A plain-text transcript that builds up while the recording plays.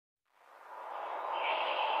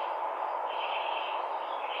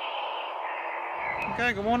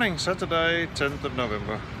Okay, good morning. Saturday, 10th of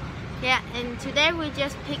November. Yeah, and today we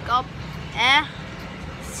just pick up a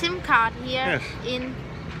SIM card here in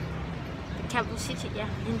Cambodia City,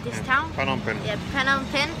 in this town. Phnom Penh. Yeah, Phnom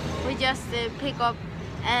Penh. We just pick up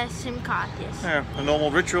a SIM card, yes. Yeah, a normal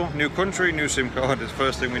ritual. New country, new SIM card is the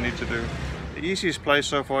first thing we need to do. The easiest place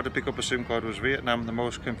so far to pick up a SIM card was Vietnam. The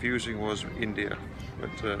most confusing was India.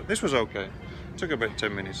 But this was okay. It took about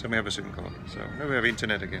 10 minutes and we have a SIM card. So now we have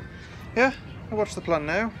internet again. Yeah, what's the plan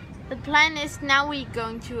now? The plan is now we're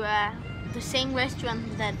going to the same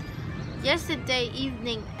restaurant that yesterday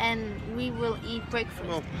evening, and we will eat breakfast.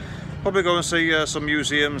 Well, probably go and see some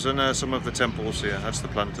museums and some of the temples here. That's the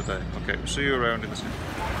plan today. Okay, we'll see you around in the city.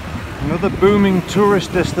 Another booming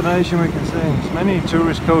tourist destination we can see. There's many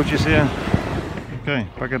tourist coaches here. Okay,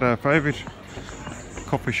 back at our favourite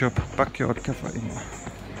coffee shop, Backyard Cafe.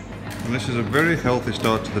 And this is a very healthy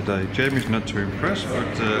start to the day. Jamie's not too impressed,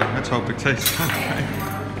 but let's hope it tastes okay.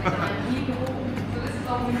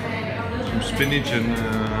 Some spinach and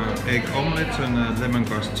egg omelette and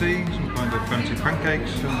lemongrass tea, some kind of fancy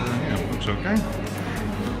pancakes, and yeah, looks okay.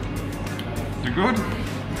 You good?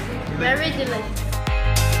 Very delicious.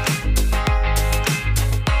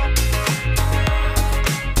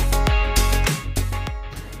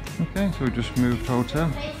 Okay, so we just moved hotel.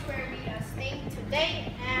 The place where we are staying today,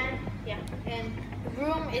 and the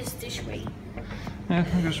room is this way. Yeah,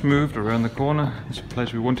 we just moved around the corner. It's a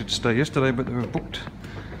place we wanted to stay yesterday, but they were booked.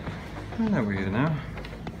 And now we're here now.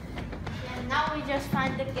 And now we just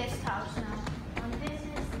find the guest house now. And this is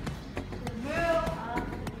the room of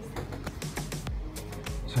the guest house.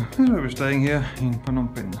 So this is where we're staying here in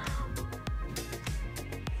Phnom Penh.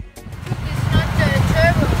 It's not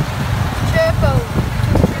turbo,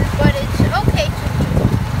 but it's okay to do.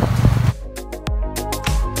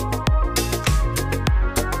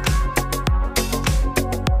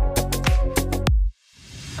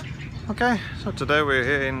 Okay, so today we're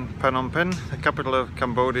here in Phnom Penh, the capital of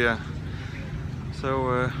Cambodia.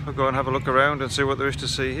 So we'll go and have a look around and see what there is to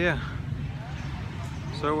see here.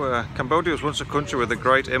 So Cambodia was once a country with a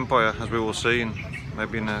great empire, as we will see in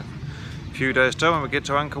maybe in a few days' time when we get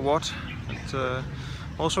to Angkor Wat. It's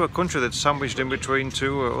also a country that's sandwiched in between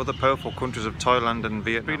two other powerful countries of Thailand and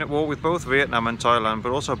Vietnam. Been at war with both Vietnam and Thailand,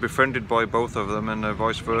 but also befriended by both of them, and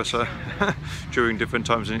vice versa during different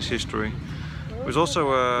times in its history. It was also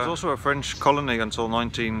a French colony until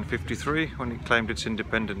 1953, when it claimed its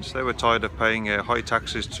independence. They were tired of paying high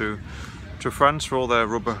taxes to France for all their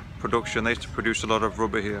rubber production. They used to produce a lot of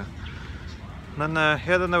rubber here. And then,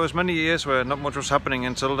 then there was many years where not much was happening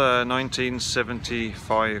until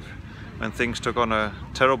 1975, when things took on a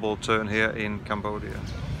terrible turn here in Cambodia.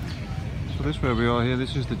 So this is where we are here.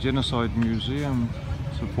 This is the Genocide Museum.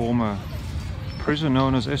 It's a former prison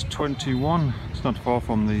known as S21. It's not far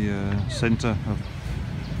from the centre of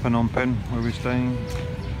Phnom Penh where we're staying.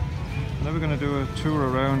 Now we're going to do a tour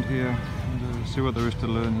around here and see what there is to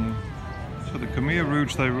learn here. So the Khmer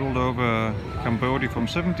Rouge, they ruled over Cambodia from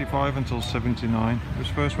 75 until 79. It was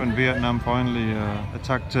first when Vietnam finally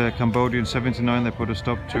attacked Cambodia in 79, they put a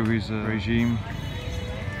stop to his regime.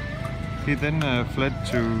 He then fled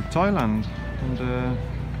to Thailand and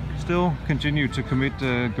still continued to commit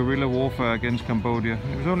guerrilla warfare against Cambodia.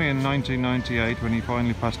 It was only in 1998, when he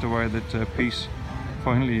finally passed away, that peace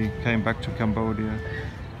finally came back to Cambodia.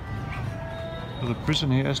 So the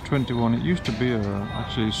prison here, S21, it used to be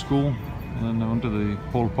actually a school, and under the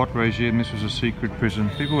Pol Pot regime this was a secret prison.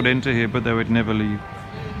 People would enter here but they would never leave.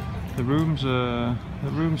 The rooms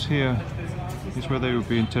here is where they would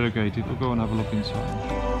be interrogated. We'll go and have a look inside.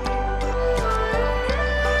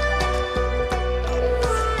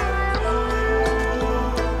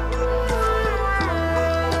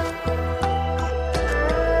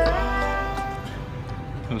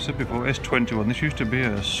 As I said before, S21, this used to be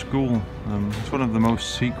a school. It's one of the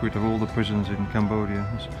most secret of all the prisons in Cambodia.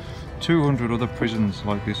 There's 200 other prisons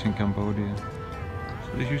like this in Cambodia.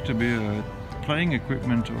 So this used to be a playing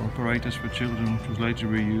equipment or apparatus for children, which was later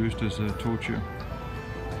reused as torture.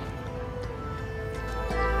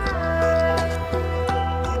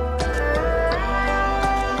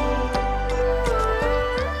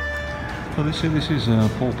 So this is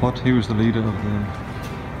Pol Pot. He was the leader of the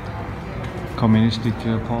communistic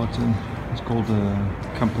party. It's called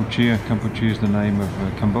Kampuchea. Kampuchea is the name of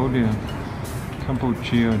Cambodia.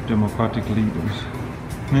 Kampuchea Democratic Leaders.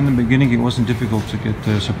 And in the beginning it wasn't difficult to get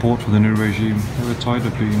support for the new regime. They were tired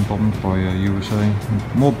of being bombed by USA.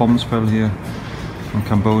 And more bombs fell here in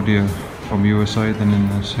Cambodia from USA than in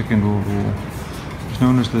the Second World War. It's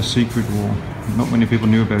known as the Secret War. Not many people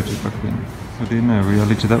knew about it back then. But in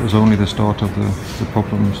reality that was only the start of the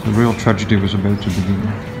problems. The real tragedy was about to begin.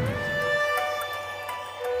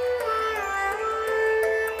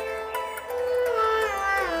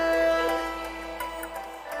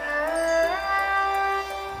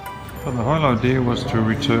 But the whole idea was to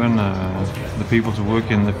return the people to work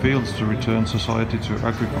in the fields, to return society to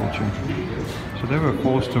agriculture. So they were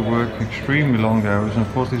forced to work extremely long hours, and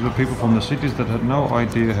of course these were people from the cities that had no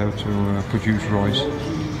idea how to produce rice.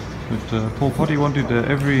 But Pol Pot wanted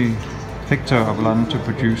every hectare of land to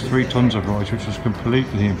produce 3 tons of rice, which was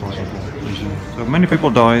completely impossible. So many people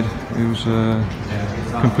died. It was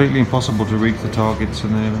completely impossible to reach the targets,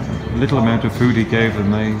 and the little amount of food he gave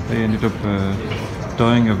them, they ended up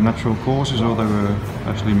dying of natural causes, or they were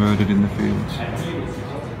actually murdered in the fields.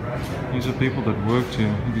 These are people that worked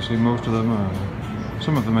here. You can see most of them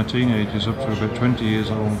some of them are teenagers up to about 20 years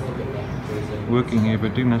old, working here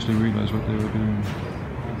but didn't actually realise what they were doing.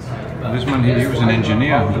 This man here, he was an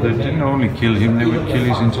engineer, but they didn't only kill him, they would kill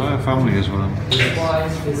his entire family as well.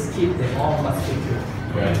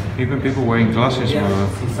 Even people wearing glasses were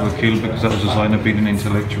killed because that was a sign of being an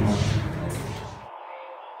intellectual.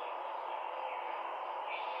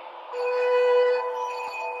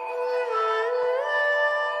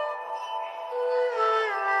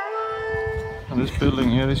 And this building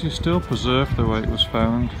here, this is still preserved the way it was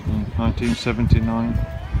found in 1979.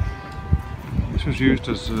 This was used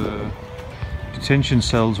as detention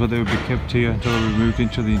cells where they would be kept here until they were moved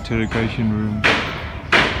into the interrogation room.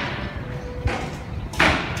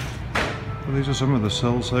 So these are some of the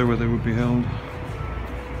cells here where they would be held.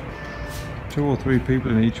 2 or 3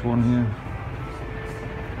 people in each one here.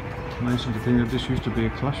 Amazing to think that this used to be a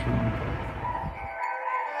classroom.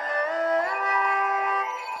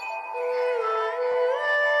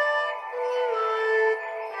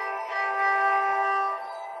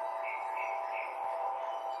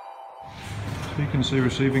 So you can see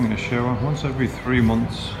receiving a shower once every 3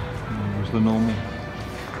 months was the normal.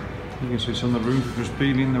 You can see some of the rooms were just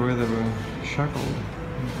been in the way they were shackled.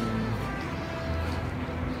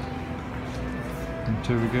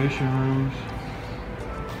 Interrogation rooms.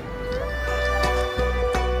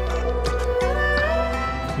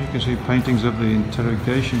 You can see paintings of the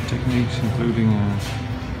interrogation techniques, including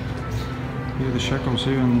here the shackles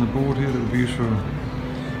here on the board here that would be used for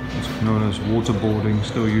what's known as waterboarding,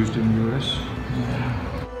 still used in the US.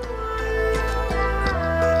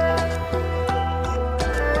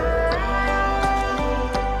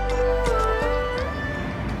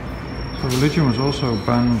 So religion was also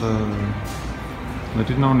banned. They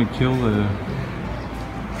didn't only kill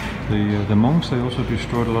the monks, they also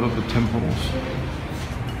destroyed a lot of the temples.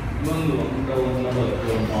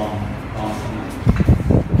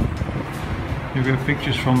 Here we have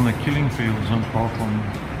pictures from the killing fields not far from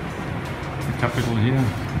the capital here.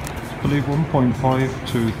 I believe 1.5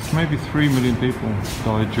 to maybe 3 million people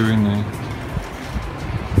died during the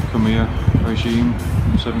Khmer regime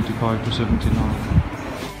from 75 to 79.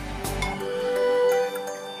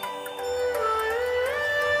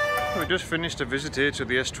 We just finished a visit here to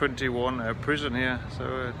the S21 prison here,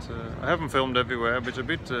 so I haven't filmed everywhere, but it's a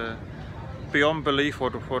bit beyond belief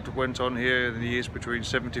what went on here in the years between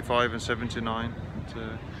 75 and 79.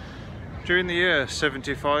 During the year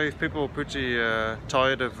 75, people were pretty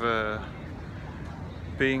tired of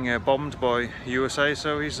being bombed by USA,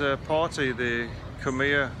 so his party, the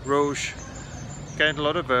Khmer Rouge, gained a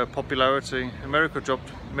lot of popularity. America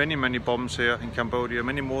dropped many bombs here in Cambodia,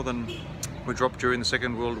 many more than were dropped during the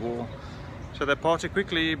Second World War. So their party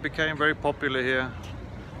quickly became very popular here.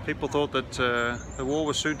 People thought that the war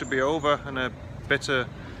was soon to be over and a better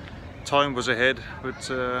time was ahead, but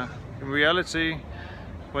in reality,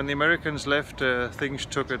 when the Americans left, things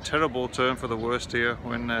took a terrible turn for the worst here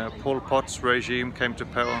when Pol Pot's regime came to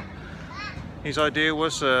power. His idea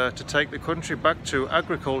was to take the country back to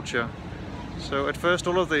agriculture. So at first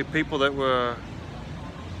all of the people that were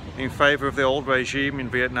in favour of the old regime in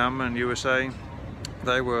Vietnam and USA,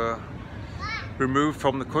 they were removed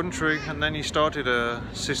from the country, and then he started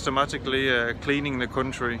systematically cleaning the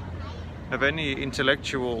country of any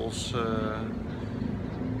intellectuals,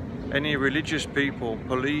 any religious people,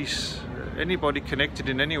 police, anybody connected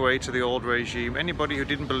in any way to the old regime, anybody who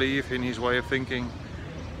didn't believe in his way of thinking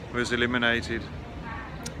was eliminated.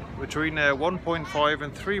 Between 1.5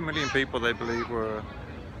 and 3 million people, they believe, were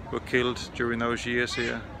killed during those years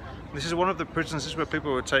here. This is one of the prisons. This is where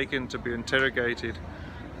people were taken to be interrogated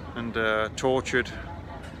and tortured,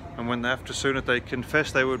 and when after soon as they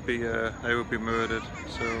confessed, they would be murdered.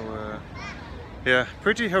 So yeah,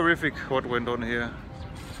 pretty horrific what went on here.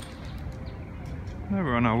 Now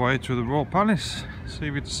we're on our way to the Royal Palace. See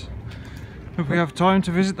if we have time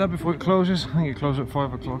to visit that before it closes. I think it closes at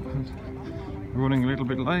 5 o'clock. We're running a little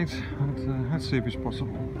bit late, but let's see if it's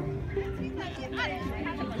possible.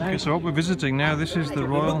 Okay, so what we're visiting now, this is the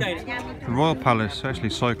Royal Palace. I actually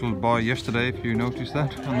cycled by yesterday, if you noticed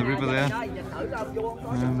that, on the river there.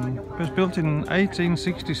 It was built in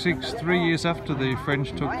 1866, 3 years after the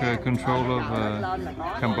French took control of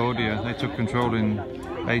Cambodia. They took control in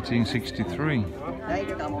 1863.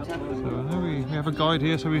 So there we have a guide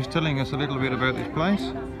here, so he's telling us a little bit about this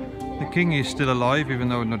place. The king is still alive, even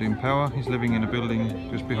though not in power. He's living in a building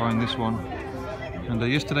just behind this one. And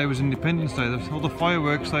yesterday was Independence Day. All the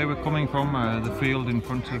fireworks, they were coming from the field in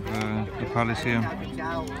front of the palace here.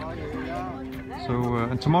 So,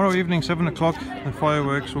 and tomorrow evening, 7 o'clock, the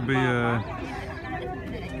fireworks will be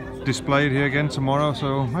displayed here again tomorrow.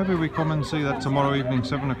 So maybe we come and see that tomorrow evening,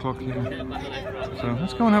 7 o'clock here. So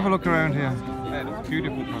let's go and have a look around here. It's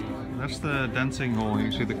beautiful colours. That's the dancing hall.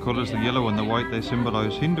 You see the colours, the yellow and the white, they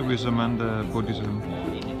symbolise Hinduism and Buddhism.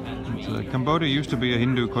 Cambodia used to be a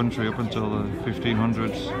Hindu country up until the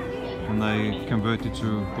 1500s, and they converted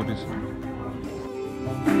to Buddhism.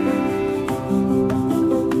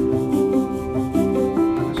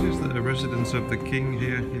 This is the residence of the king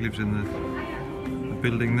here. He lives in the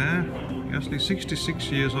building there. He's actually 66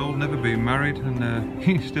 years old, never been married, and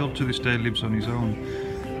he still to this day lives on his own.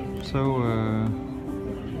 So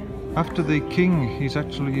after the king, his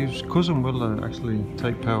cousin will actually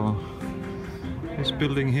take power. This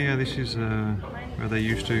building here, this is where they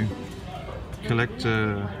used to collect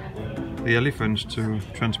the elephants to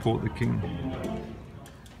transport the king.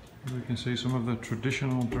 We can see some of the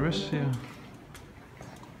traditional dress here.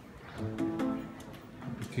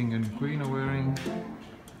 The king and queen are wearing.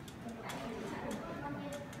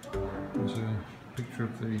 There's a picture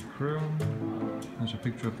of the crown. There's a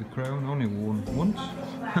picture of the crown, only worn once.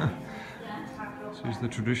 This is the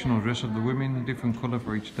traditional dress of the women, a different colour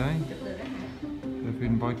for each day. If you're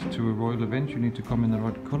invited to a royal event, you need to come in the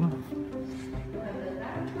right colour.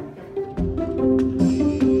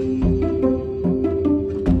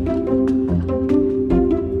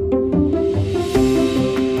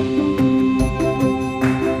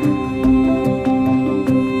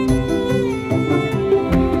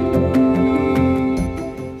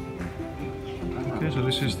 Okay, so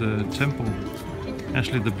this is the temple,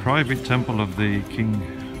 actually the private temple of the king.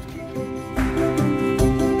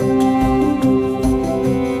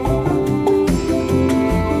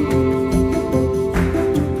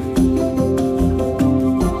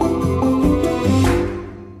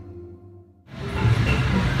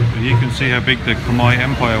 You can see how big the Khmer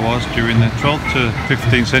Empire was during the 12th to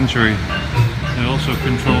 15th century. They also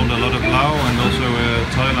controlled a lot of Laos and also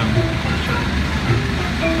Thailand.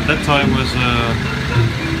 At that time was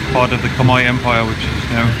part of the Khmer Empire, which is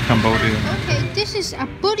now Cambodia. Okay, this is a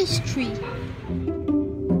Buddhist tree.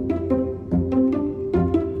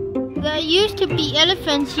 There used to be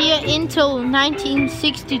elephants here until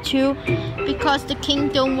 1962 because the king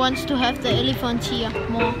don't want to have the elephants here,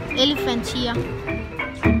 more elephants here.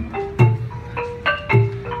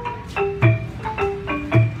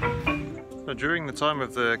 During the time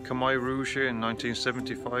of the Khmer Rouge in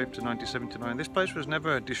 1975 to 1979, this place was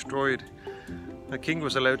never destroyed. The king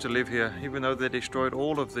was allowed to live here, even though they destroyed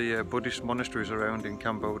all of the Buddhist monasteries around in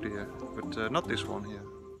Cambodia, but not this one here.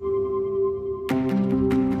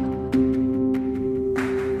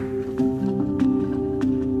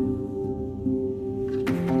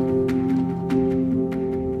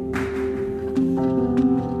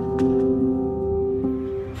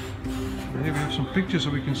 Picture so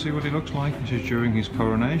we can see what he looks like. This is during his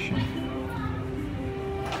coronation.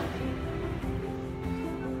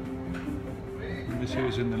 And this here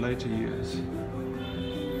is in the later years.